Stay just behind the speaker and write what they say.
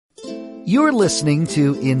You're listening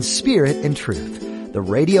to In Spirit and Truth, the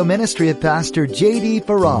radio ministry of Pastor J.D.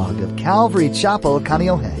 Farag of Calvary Chapel,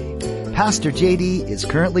 Kaneohe. Pastor J.D. is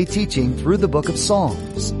currently teaching through the book of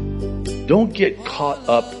Psalms. Don't get caught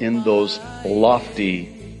up in those lofty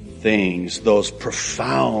things, those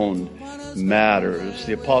profound matters.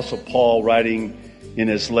 The Apostle Paul, writing in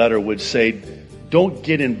his letter, would say, don't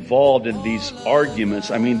get involved in these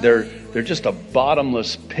arguments. I mean, they're just a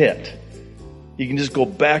bottomless pit. You can just go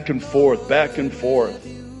back and forth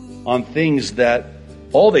on things that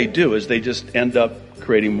all they do is they just end up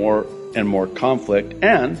creating more and more conflict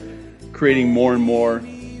and creating more and more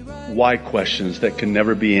why questions that can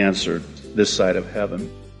never be answered this side of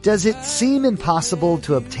heaven. Does it seem impossible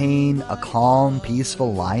to obtain a calm,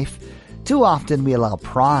 peaceful life? Too often we allow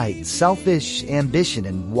pride, selfish ambition,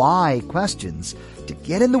 and why questions to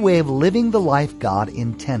get in the way of living the life God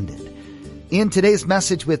intended. In today's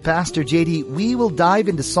message with Pastor J.D., we will dive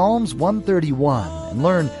into Psalms 131 and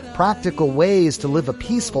learn practical ways to live a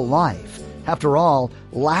peaceful life. After all,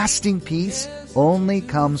 lasting peace only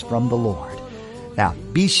comes from the Lord. Now,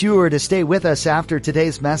 be sure to stay with us after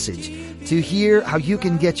today's message to hear how you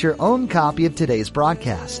can get your own copy of today's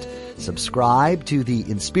broadcast. Subscribe to the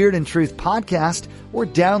In Spirit and Truth podcast or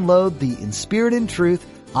download the In Spirit and Truth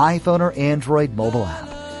iPhone or Android mobile app.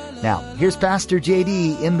 Now, here's Pastor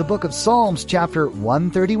J.D. in the book of Psalms, chapter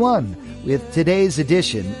 131, with today's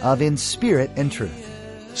edition of In Spirit and Truth.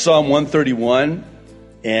 Psalm 131,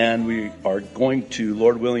 and we are going to,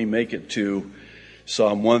 Lord willing, make it to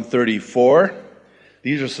Psalm 134.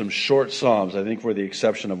 These are some short psalms. I think, for the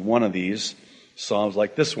exception of one of these psalms,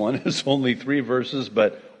 like this one, is only 3 verses,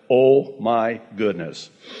 but oh my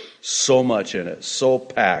goodness, so much in it, so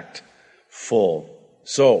packed full.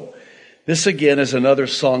 So, this again is another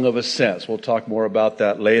song of ascents. We'll talk more about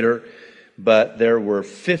that later. But there were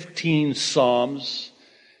 15 psalms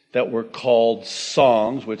that were called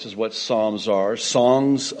songs, which is what psalms are,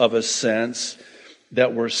 songs of ascents,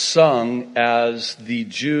 that were sung as the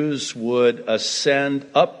Jews would ascend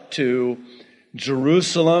up to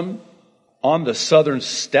Jerusalem on the southern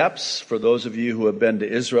steps. For those of you who have been to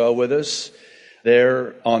Israel with us,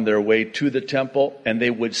 they're on their way to the temple, and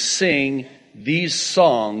they would sing these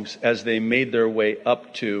songs as they made their way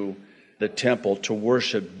up to the temple to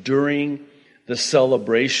worship during the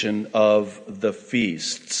celebration of the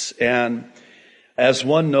feasts. And as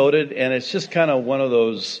one noted, and it's just kind of one of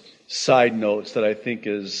those side notes that I think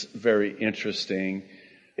is very interesting,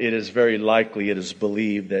 it is very likely, it is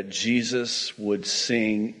believed, that Jesus would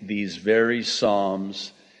sing these very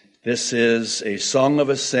psalms. This is a song of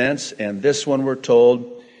ascents, and this one, we're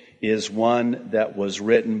told, is one that was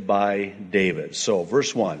written by David. So,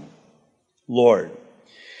 verse 1, Lord,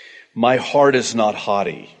 my heart is not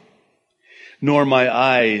haughty, nor my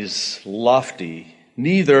eyes lofty,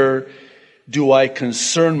 neither do I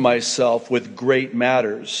concern myself with great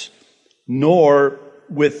matters, nor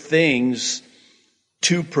with things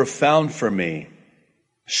too profound for me.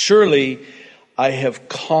 Surely I have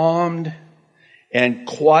calmed and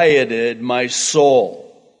quieted my soul,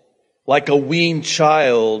 like a weaned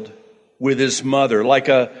child with his mother. Like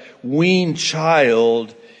a weaned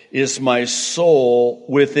child is my soul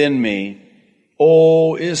within me.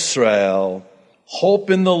 O Israel, hope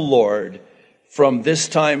in the Lord from this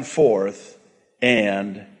time forth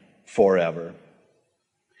and forever.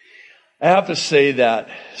 I have to say that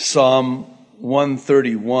Psalm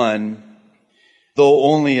 131, though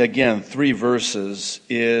only, again, 3 verses,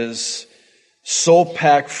 is so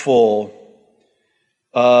packed full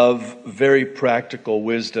of very practical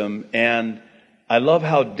wisdom. And I love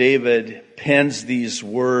how David pens these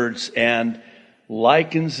words and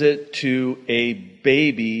likens it to a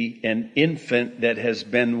baby, an infant that has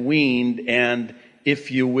been weaned and,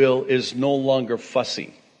 if you will, is no longer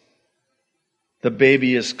fussy. The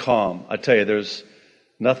baby is calm. I tell you, there's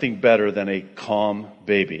nothing better than a calm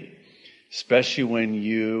baby, especially when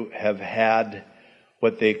you have had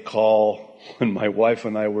what they call, when my wife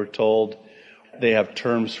and I were told, they have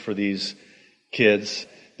terms for these kids,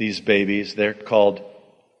 these babies. They're called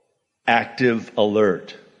active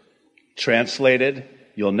alert. Translated,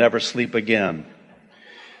 you'll never sleep again.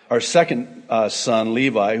 Our second son,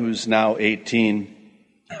 Levi, who's now 18,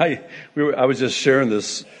 I was just sharing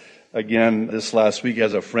this again this last week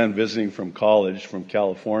as a friend visiting from college from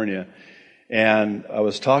California. And I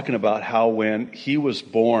was talking about how when he was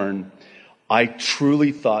born, I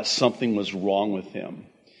truly thought something was wrong with him.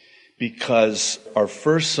 Because our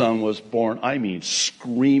first son was born,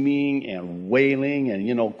 screaming and wailing.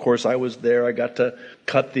 And, of course, I was there. I got to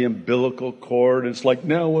cut the umbilical cord. And it's like,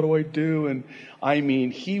 now what do I do? And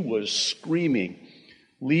he was screaming.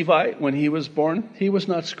 Levi, when he was born, he was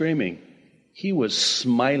not screaming. he was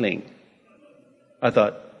smiling. I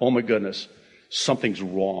thought, oh my goodness, something's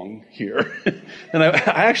wrong here. And I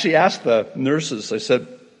actually asked the nurses, I said,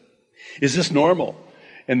 is this normal?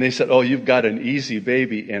 And they said, oh, you've got an easy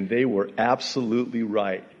baby. And they were absolutely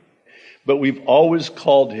right. But we've always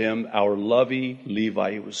called him our lovey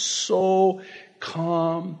Levi. He was so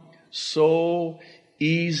calm, so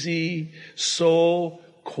easy, so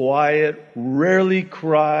quiet, rarely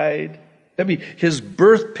cried. I mean, his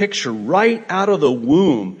birth picture right out of the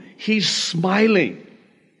womb, he's smiling.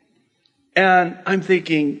 And I'm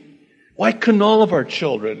thinking, why couldn't all of our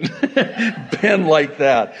children been like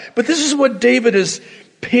that? But this is what David is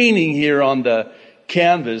painting here on the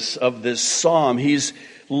canvas of this psalm. He's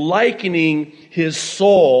likening his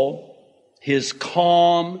soul, his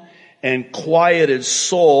calm and quieted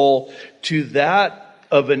soul, to that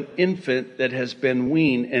of an infant that has been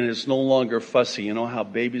weaned and is no longer fussy. You know how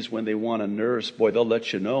babies, when they want a nurse, boy, they'll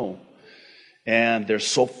let you know. And they're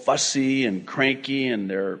so fussy and cranky and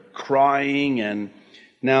they're crying. And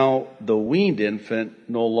now the weaned infant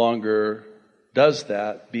no longer does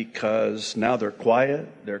that, because now they're quiet,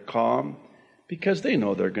 they're calm, because they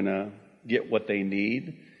know they're going to get what they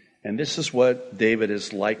need. And this is what David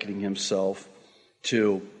is likening himself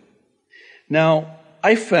to. Now,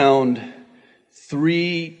 I found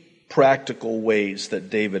 3 practical ways that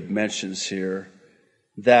David mentions here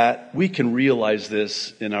that we can realize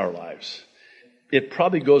this in our lives. It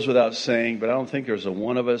probably goes without saying, but I don't think there's a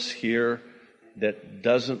one of us here that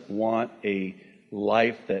doesn't want a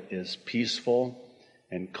life that is peaceful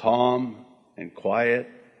and calm and quiet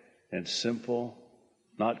and simple,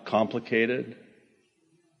 not complicated,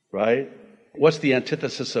 right? What's the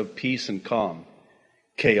antithesis of peace and calm?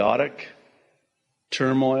 Chaotic,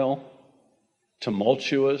 turmoil,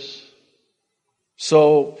 tumultuous.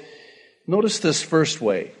 So notice this first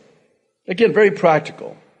way. Again, very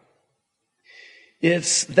practical.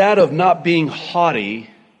 It's that of not being haughty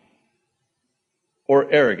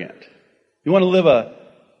or arrogant. You want to live a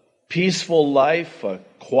peaceful life, a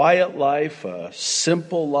quiet life, a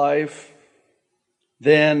simple life,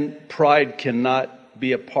 then pride cannot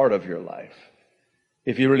be a part of your life.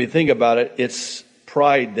 If you really think about it, it's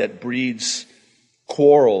pride that breeds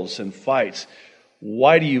quarrels and fights.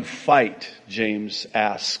 Why do you fight? James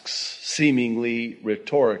asks, seemingly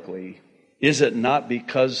rhetorically. Is it not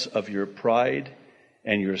because of your pride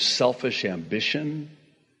and your selfish ambition?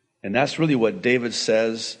 And that's really what David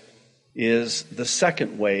says is the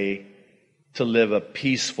second way to live a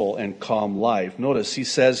peaceful and calm life. Notice he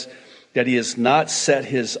says that he has not set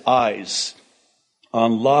his eyes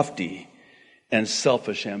on lofty and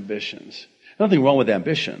selfish ambitions. Nothing wrong with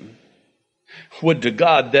ambition. Would to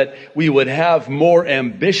God that we would have more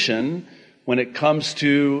ambition when it comes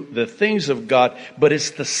to the things of God, but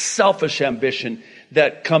it's the selfish ambition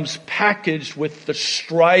that comes packaged with the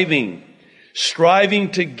striving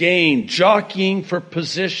to gain, jockeying for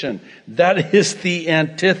position. That is the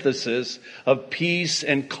antithesis of peace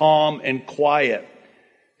and calm and quiet.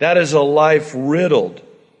 That is a life riddled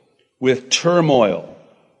with turmoil,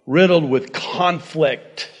 riddled with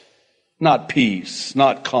conflict. Not peace,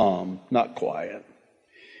 not calm, not quiet.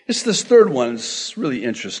 It's this third one. It's really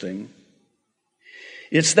interesting.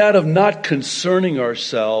 It's that of not concerning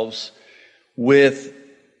ourselves with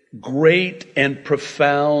great and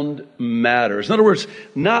profound matters. In other words,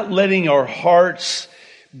 not letting our hearts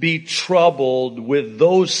be troubled with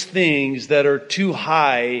those things that are too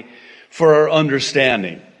high for our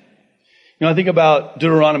understanding. You know, I think about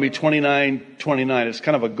Deuteronomy 29:29. It's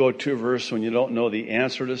kind of a go-to verse when you don't know the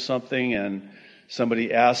answer to something and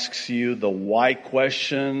somebody asks you the why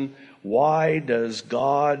question. Why does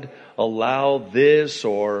God allow this?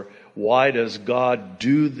 Or why does God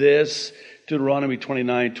do this? Deuteronomy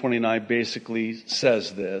 29:29 basically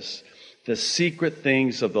says this: the secret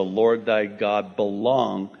things of the Lord thy God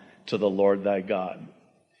belong to the Lord thy God.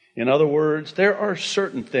 In other words, there are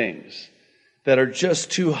certain things that are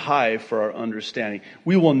just too high for our understanding.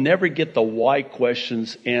 We will never get the why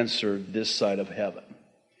questions answered this side of heaven.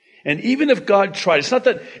 And even if God tried, it's not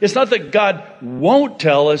that God won't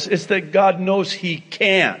tell us, it's that God knows he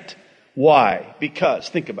can't. Why? Because,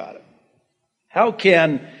 think about it. How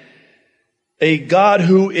can a God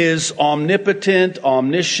who is omnipotent,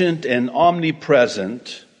 omniscient, and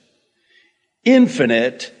omnipresent,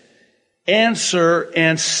 infinite, answer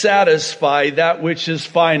and satisfy that which is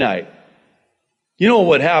finite? You know what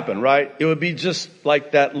would happen, right? It would be just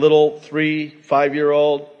like that little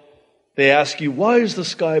 3-5-year-old. They ask you, why is the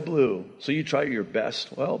sky blue? So you try your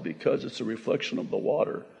best. Well, because it's a reflection of the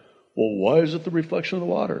water. Well, why is it the reflection of the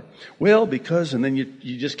water? Well, because, and then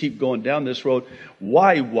you just keep going down this road.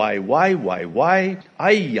 Why?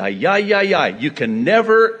 Ay. You can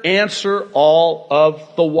never answer all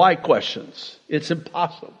of the why questions. It's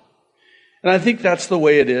impossible. And I think that's the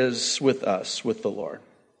way it is with us, with the Lord.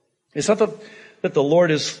 It's not that the Lord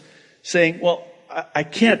is saying, well, I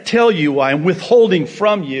can't tell you why I'm withholding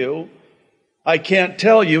from you. I can't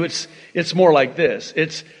tell you. It's more like this.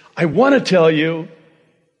 I want to tell you,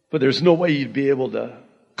 but there's no way you'd be able to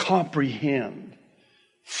comprehend,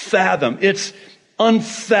 fathom. It's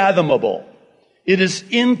unfathomable. It is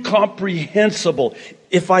incomprehensible.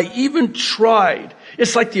 If I even tried,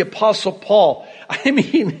 it's like the Apostle Paul. I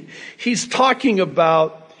mean, he's talking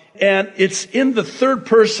about, and it's in the third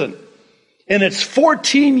person, and it's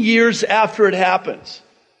 14 years after it happens,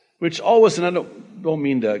 which always, and I don't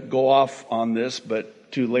mean to go off on this,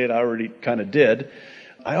 but too late, I already kind of did.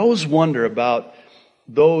 I always wonder about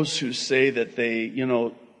those who say that they,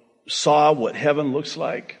 saw what heaven looks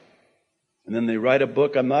like, and then they write a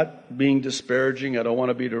book. I'm not being disparaging. I don't want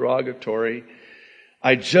to be derogatory.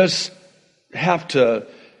 I just have to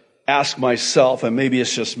ask myself, and maybe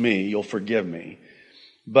it's just me, you'll forgive me,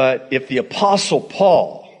 but if the Apostle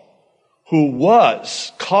Paul, who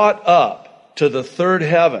was caught up to the third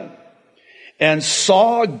heaven and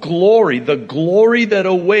saw glory, the glory that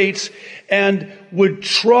awaits, and would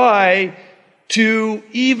try to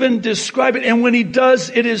even describe it. And when he does,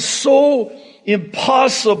 it is so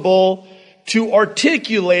impossible to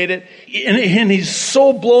articulate it. And he's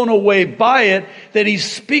so blown away by it that he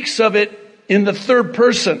speaks of it in the third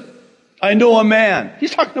person. I know a man.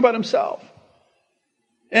 He's talking about himself.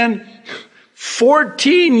 And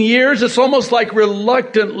 14 years, it's almost like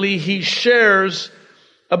reluctantly he shares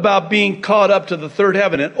about being caught up to the third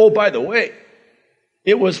heaven. And oh, by the way,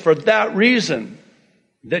 it was for that reason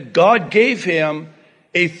that God gave him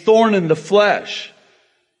a thorn in the flesh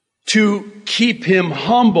to keep him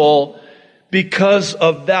humble because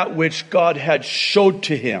of that which God had showed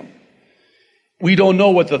to him. We don't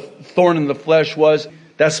know what the thorn in the flesh was.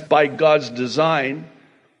 That's by God's design.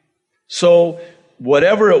 So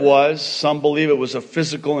whatever it was, some believe it was a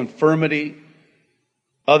physical infirmity.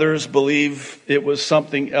 Others believe it was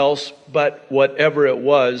something else, but whatever it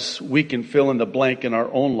was, we can fill in the blank in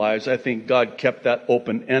our own lives. I think God kept that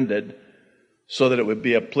open-ended so that it would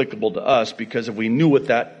be applicable to us, because if we knew what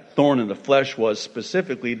that thorn in the flesh was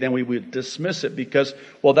specifically, then we would dismiss it because,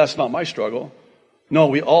 well, that's not my struggle. No,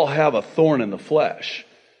 we all have a thorn in the flesh.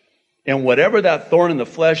 And whatever that thorn in the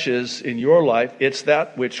flesh is in your life, it's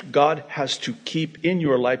that which God has to keep in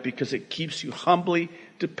your life because it keeps you humbly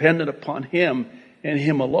dependent upon Him and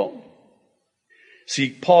Him alone. See,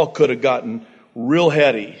 Paul could have gotten real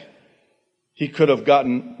heady. He could have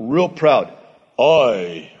gotten real proud.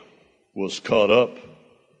 I was caught up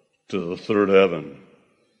to the third heaven.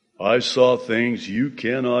 I saw things you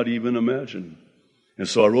cannot even imagine. And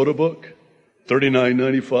so I wrote a book,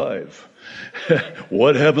 $39.95.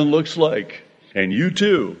 What heaven looks like. And you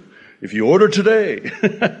too, if you order today.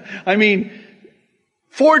 I mean,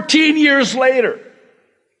 14 years later.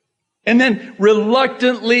 And then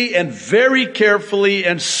reluctantly and very carefully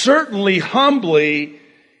and certainly humbly,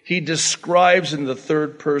 he describes in the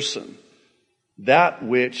third person that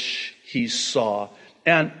which he saw.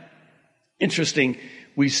 And interesting,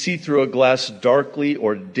 we see through a glass darkly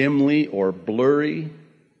or dimly or blurry.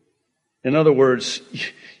 In other words,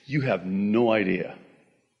 you have no idea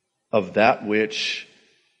of that which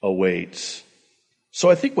awaits. So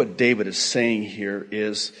I think what David is saying here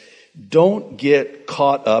is, don't get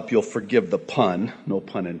caught up, you'll forgive the pun, no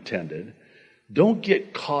pun intended. Don't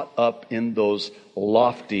get caught up in those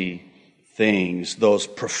lofty things, those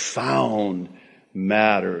profound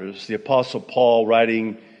matters. The Apostle Paul,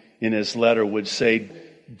 writing in his letter, would say,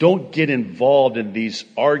 don't get involved in these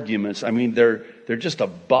arguments. I mean, they're just a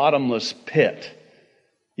bottomless pit.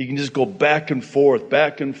 You can just go back and forth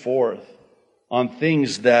on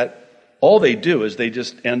things that all they do is they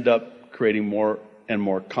just end up creating more and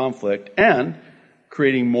more conflict and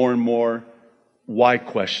creating more and more why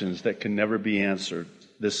questions that can never be answered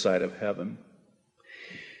this side of heaven.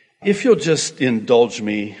 If you'll just indulge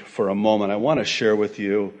me for a moment, I want to share with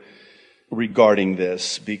you regarding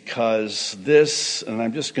this, because this, and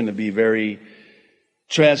I'm just going to be very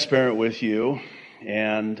transparent with you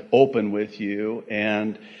and open with you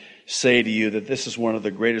and say to you that this is one of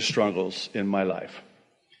the greatest struggles in my life.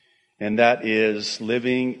 And that is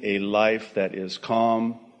living a life that is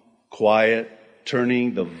calm, quiet,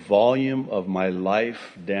 turning the volume of my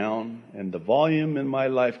life down. And the volume in my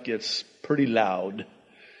life gets pretty loud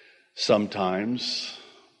sometimes,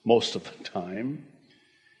 most of the time.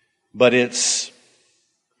 But it's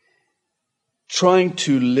trying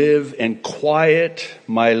to live and quiet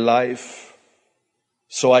my life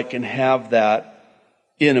so I can have that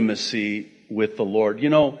intimacy with the Lord. You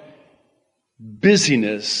know,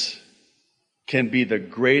 busyness can be the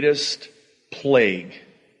greatest plague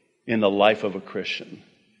in the life of a Christian.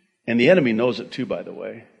 And the enemy knows it too, by the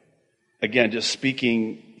way. Again, just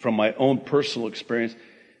speaking from my own personal experience,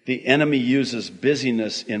 the enemy uses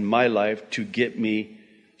busyness in my life to get me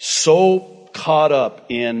so caught up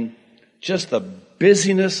in just the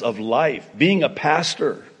busyness of life, being a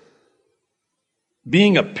pastor,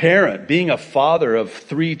 being a parent, being a father of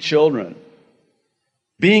 3 children,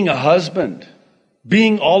 being a husband,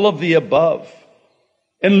 being all of the above,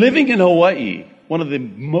 and living in Hawaii, one of the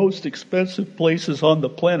most expensive places on the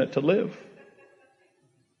planet to live.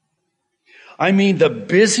 I mean, the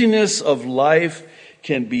busyness of life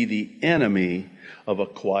can be the enemy of a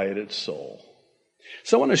quieted soul.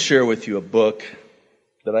 So I want to share with you a book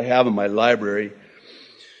that I have in my library.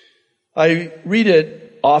 I read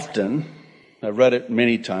it often. I've read it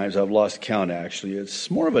many times. I've lost count, actually.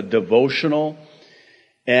 It's more of a devotional,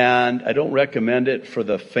 and I don't recommend it for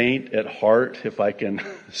the faint at heart, if I can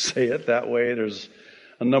say it that way. There's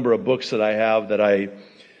a number of books that I have that I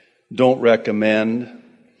don't recommend.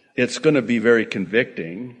 It's going to be very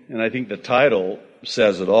convicting, and I think the title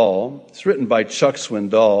says it all. It's written by Chuck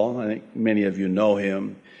Swindoll. I think many of you know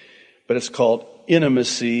him, but it's called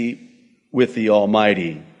Intimacy with the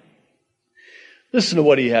Almighty. Listen to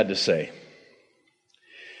what he had to say.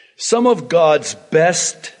 Some of God's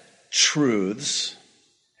best truths,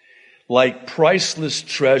 like priceless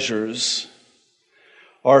treasures,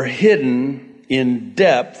 are hidden in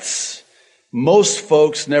depths most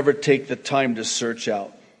folks never take the time to search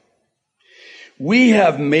out. We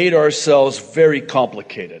have made ourselves very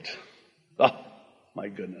complicated. Oh, my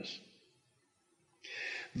goodness.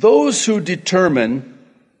 Those who determine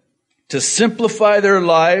to simplify their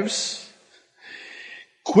lives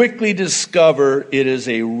quickly discover it is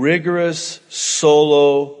a rigorous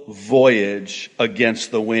solo voyage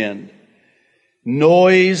against the wind.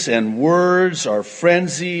 Noise and words are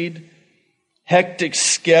frenzied. Hectic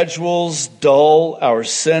schedules dull our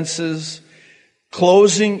senses,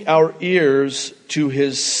 closing our ears to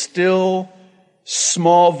his still,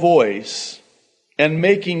 small voice and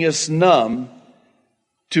making us numb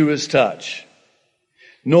to his touch.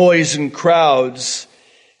 Noise and crowds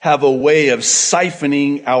have a way of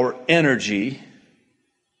siphoning our energy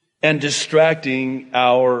and distracting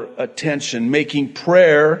our attention, making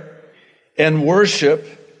prayer and worship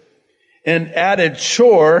an added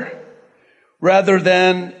chore rather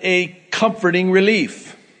than a comforting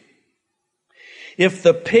relief. If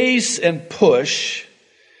the pace and push,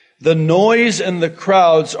 the noise and the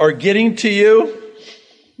crowds are getting to you,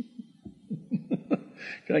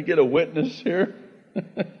 can I get a witness here?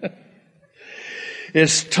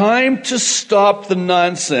 It's time to stop the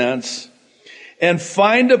nonsense and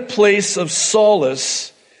find a place of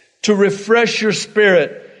solace to refresh your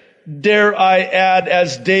spirit. Dare I add,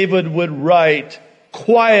 as David would write,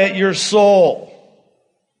 quiet your soul.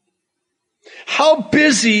 How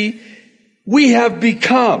busy we have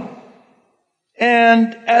become.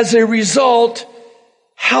 And as a result,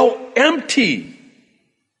 how empty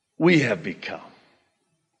we have become.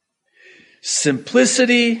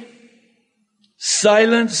 Simplicity,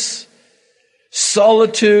 silence,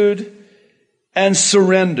 solitude, and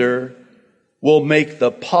surrender will make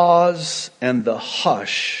the pause and the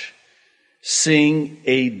hush sing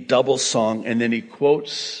a double song. And then he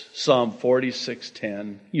quotes Psalm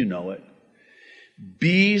 46:10. You know it.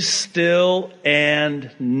 Be still and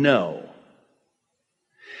know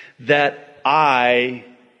that I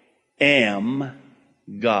am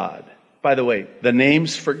God. By the way, the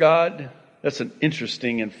names for God, that's an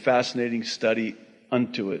interesting and fascinating study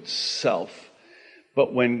unto itself.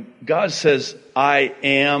 But when God says, I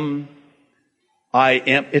am,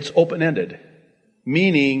 it's open-ended.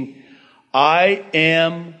 Meaning, I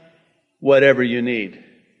am whatever you need.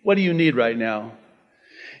 What do you need right now?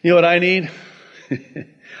 You know what I need?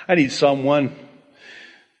 I need Psalm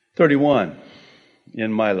 131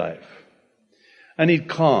 in my life. I need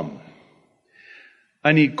calm.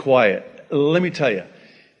 I need quiet. Let me tell you,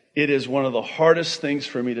 it is one of the hardest things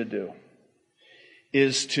for me to do,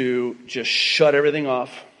 is to just shut everything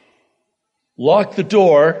off, lock the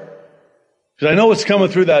door, because I know what's coming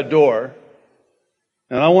through that door,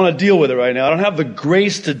 and I don't want to deal with it right now. I don't have the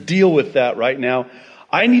grace to deal with that right now.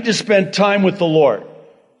 I need to spend time with the Lord.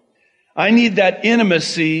 I need that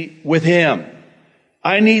intimacy with Him.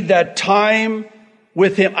 I need that time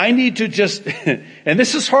with Him. I need to just, and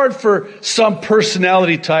this is hard for some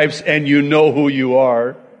personality types, and you know who you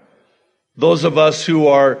are. Those of us who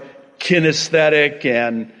are kinesthetic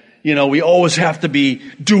and, we always have to be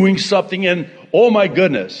doing something. And oh my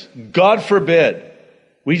goodness, God forbid,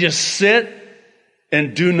 we just sit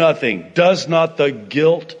and do nothing. Does not the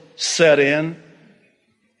guilt set in?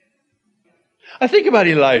 I think about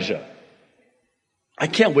Elijah. I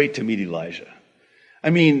can't wait to meet Elijah. I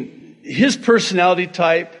mean, his personality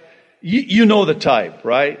type, you know the type,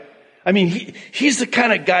 right? I mean, he's the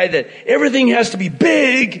kind of guy that everything has to be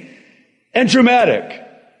big and dramatic.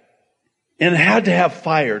 And it had to have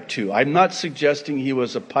fire too. I'm not suggesting he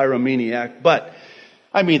was a pyromaniac, but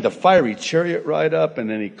I mean, the fiery chariot ride up, and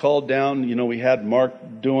then he called down, we had Mark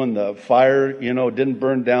doing the fire, didn't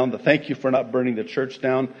burn down. Thank you for not burning the church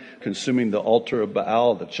down, consuming the altar of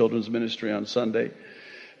Baal, the children's ministry on Sunday.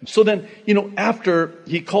 So then, after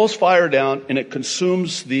he calls fire down and it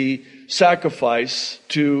consumes the sacrifice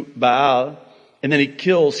to Baal, and then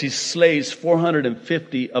he slays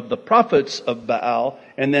 450 of the prophets of Baal,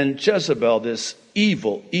 and then Jezebel, this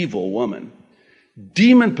evil, evil woman,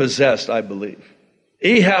 demon possessed, I believe.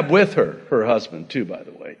 Ahab with her husband too, by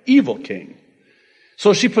the way, evil king.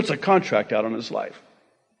 So she puts a contract out on his life.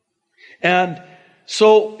 And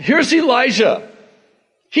so here's Elijah.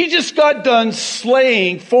 He just got done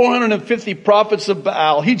slaying 450 prophets of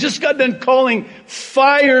Baal. He just got done calling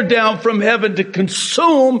fire down from heaven to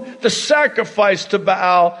consume the sacrifice to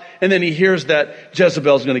Baal. And then he hears that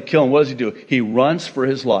Jezebel's going to kill him. What does he do? He runs for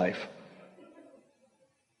his life.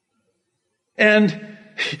 And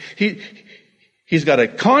he's got a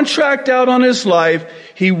contract out on his life.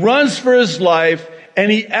 He runs for his life, and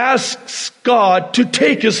he asks God to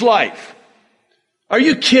take his life. Are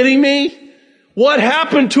you kidding me? What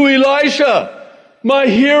happened to Elisha, my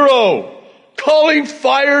hero, calling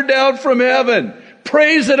fire down from heaven?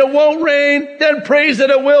 Praise that it won't rain, then praise that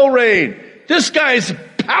it will rain. This guy's a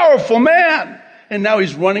powerful man. And now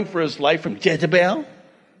he's running for his life from Jezebel?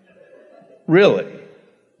 Really?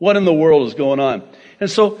 What in the world is going on? And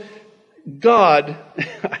so God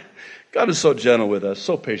is so gentle with us,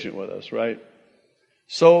 so patient with us, right?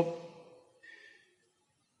 So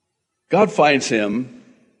God finds him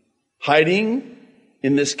hiding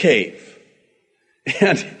in this cave.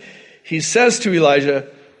 And he says to Elijah,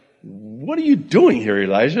 "What are you doing here,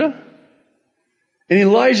 Elijah?" And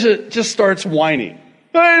Elijah just starts whining.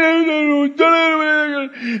 They're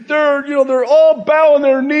all bowing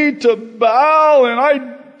their knee to Baal,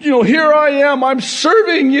 and here I am, I'm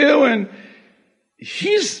serving you. And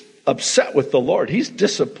he's upset with the Lord. He's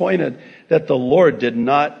disappointed that the Lord did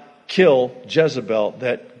not kill Jezebel,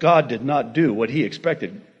 that God did not do what he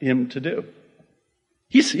expected him to do.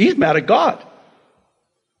 He's mad at God.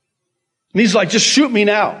 And he's like, just shoot me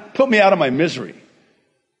now. Put me out of my misery.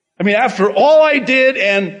 I mean, after all I did,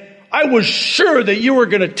 and I was sure that you were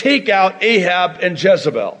going to take out Ahab and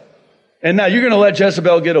Jezebel. And now you're going to let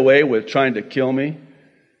Jezebel get away with trying to kill me?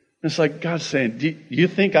 It's like God's saying, do you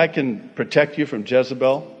think I can protect you from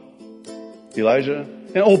Jezebel, Elijah?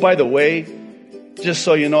 And oh, by the way, just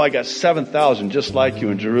so you know, I got 7,000 just like you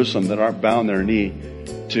in Jerusalem that aren't bowing their knee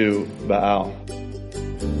to Baal.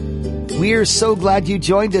 We're so glad you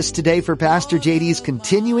joined us today for Pastor JD's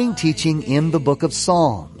continuing teaching in the book of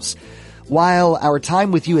Psalms. While our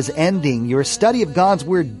time with you is ending, your study of God's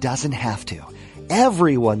Word doesn't have to.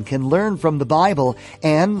 Everyone can learn from the Bible,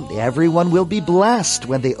 and everyone will be blessed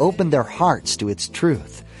when they open their hearts to its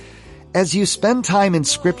truth. As you spend time in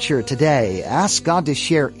Scripture today, ask God to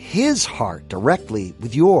share His heart directly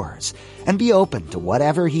with yours, and be open to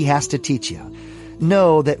whatever He has to teach you.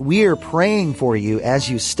 Know that we're praying for you as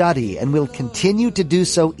you study, and will continue to do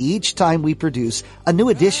so each time we produce a new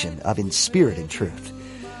edition of In Spirit and Truth.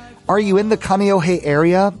 Are you in the Kaneohe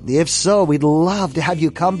area? If so, we'd love to have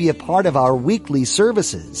you come be a part of our weekly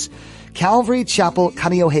services. Calvary Chapel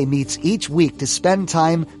Kaneohe meets each week to spend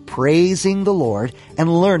time praising the Lord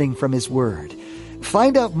and learning from His Word.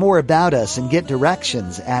 Find out more about us and get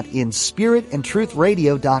directions at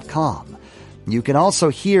inspiritandtruthradio.com. You can also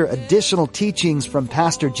hear additional teachings from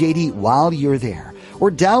Pastor JD while you're there,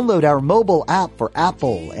 or download our mobile app for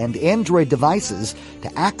Apple and Android devices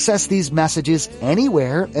to access these messages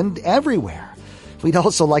anywhere and everywhere. We'd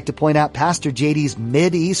also like to point out Pastor JD's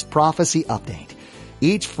Mid-East Prophecy Update.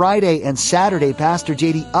 Each Friday and Saturday, Pastor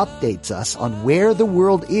JD updates us on where the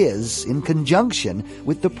world is in conjunction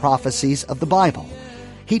with the prophecies of the Bible.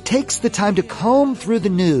 He takes the time to comb through the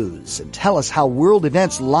news and tell us how world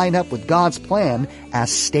events line up with God's plan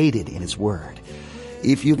as stated in His Word.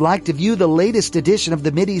 If you'd like to view the latest edition of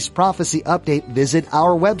the Mideast Prophecy Update, visit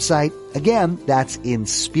our website. Again, that's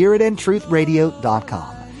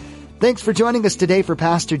inspiritandtruthradio.com. Thanks for joining us today for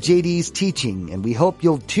Pastor JD's teaching, and we hope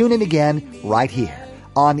you'll tune in again right here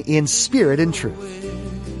on In Spirit and Truth.